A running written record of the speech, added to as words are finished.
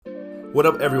What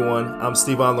up, everyone? I'm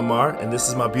SteveVon Lamar, and this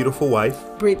is my beautiful wife,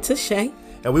 Britt to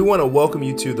and we want to welcome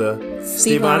you to the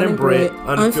SteveVon and Britt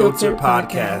Unfiltered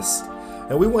podcast.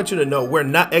 And we want you to know we're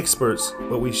not experts,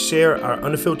 but we share our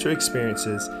unfiltered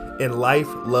experiences in life,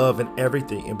 love, and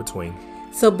everything in between.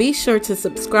 So be sure to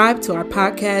subscribe to our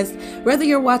podcast, whether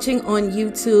you're watching on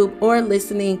YouTube or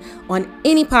listening on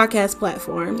any podcast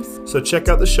platforms. So check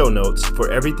out the show notes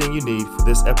for everything you need for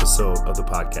this episode of the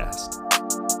podcast.